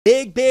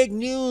Big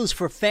news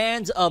for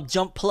fans of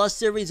Jump Plus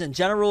series in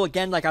general.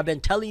 Again, like I've been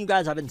telling you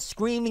guys, I've been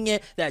screaming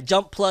it that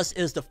Jump Plus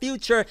is the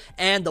future,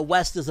 and the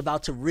West is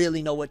about to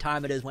really know what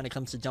time it is when it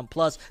comes to Jump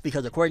Plus,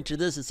 because according to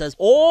this, it says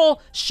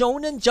all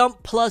Shonen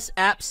Jump Plus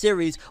app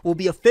series will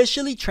be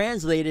officially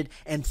translated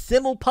and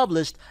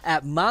simul-published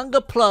at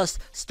Manga Plus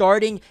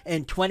starting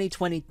in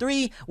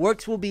 2023.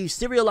 Works will be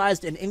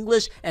serialized in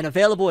English and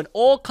available in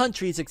all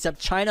countries except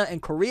China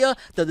and Korea.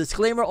 The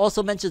disclaimer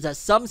also mentions that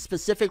some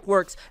specific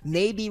works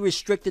may be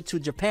restricted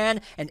to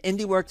Japan, and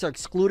indie works are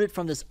excluded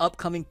from this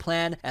upcoming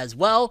plan as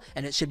well.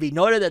 And it should be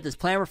noted that this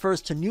plan refers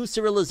to new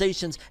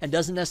serializations and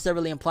doesn't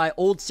necessarily imply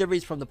old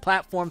series from the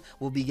platform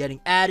will be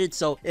getting added.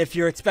 So if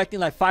you're expecting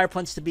like Fire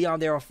Punch to be on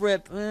there off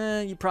rip,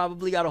 you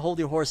probably gotta hold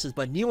your horses.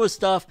 But newer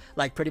stuff,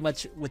 like pretty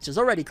much, which is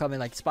already coming,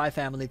 like Spy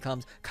Family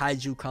comes,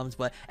 Kaiju comes,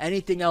 but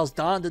anything else,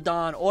 Dawn to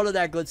Dawn, all of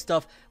that good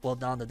stuff, well,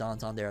 Dawn to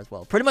Dawn's on there as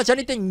well. Pretty much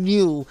anything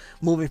new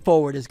moving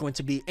forward is going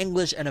to be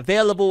English and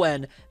available,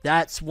 and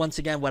that's once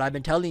again what I've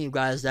been telling you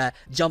guys, that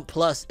Jump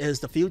Plus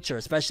is the future,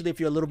 especially if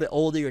you're a little bit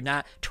older. You're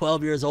not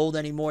 12 years old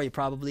anymore. You're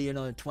probably, in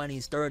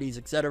 20s, 30s,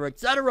 etc.,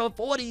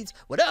 40s,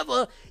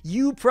 whatever.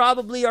 You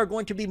probably are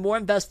going to be more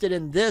invested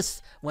in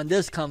this when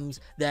this comes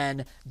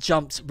than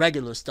Jump's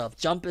regular stuff.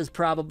 Jump is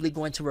probably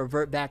going to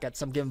revert back at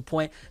some given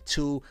point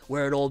to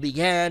where it all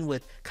began,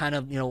 with kind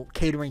of,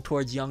 catering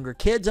towards younger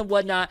kids and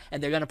whatnot,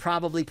 and they're going to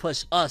probably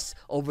push us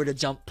over to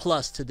Jump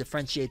Plus to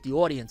differentiate the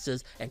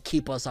audiences and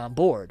keep us on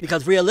board.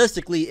 Because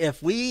realistically,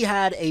 if we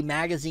had a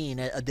magazine,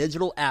 a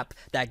digital app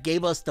that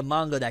gave us the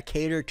manga that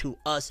catered to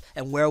us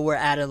and where we're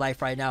at in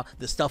life right now,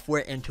 the stuff we're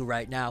into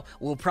right now,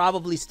 we'll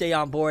probably stay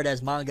on board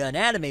as manga and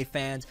anime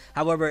fans.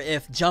 However,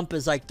 if Jump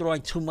is like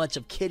throwing too much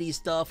of kiddie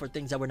stuff or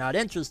things that we're not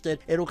interested,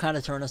 it'll kind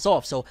of turn us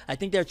off. So I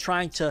think they're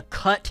trying to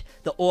cut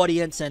the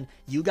audience, and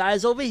you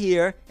guys over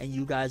here and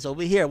you guys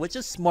over here, which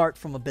is smart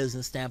from a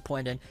business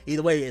standpoint. And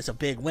either way, it's a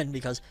big win,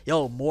 because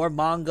more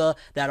manga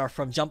that are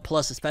from Jump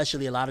Plus,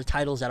 especially a lot of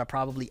titles that are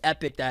probably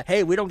epic that,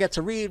 hey, we don't get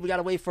to read, we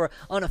gotta wait for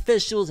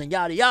unofficials and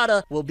yada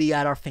yada, will be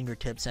at our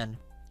fingertips, and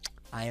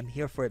I am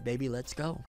here for it, baby. Let's go.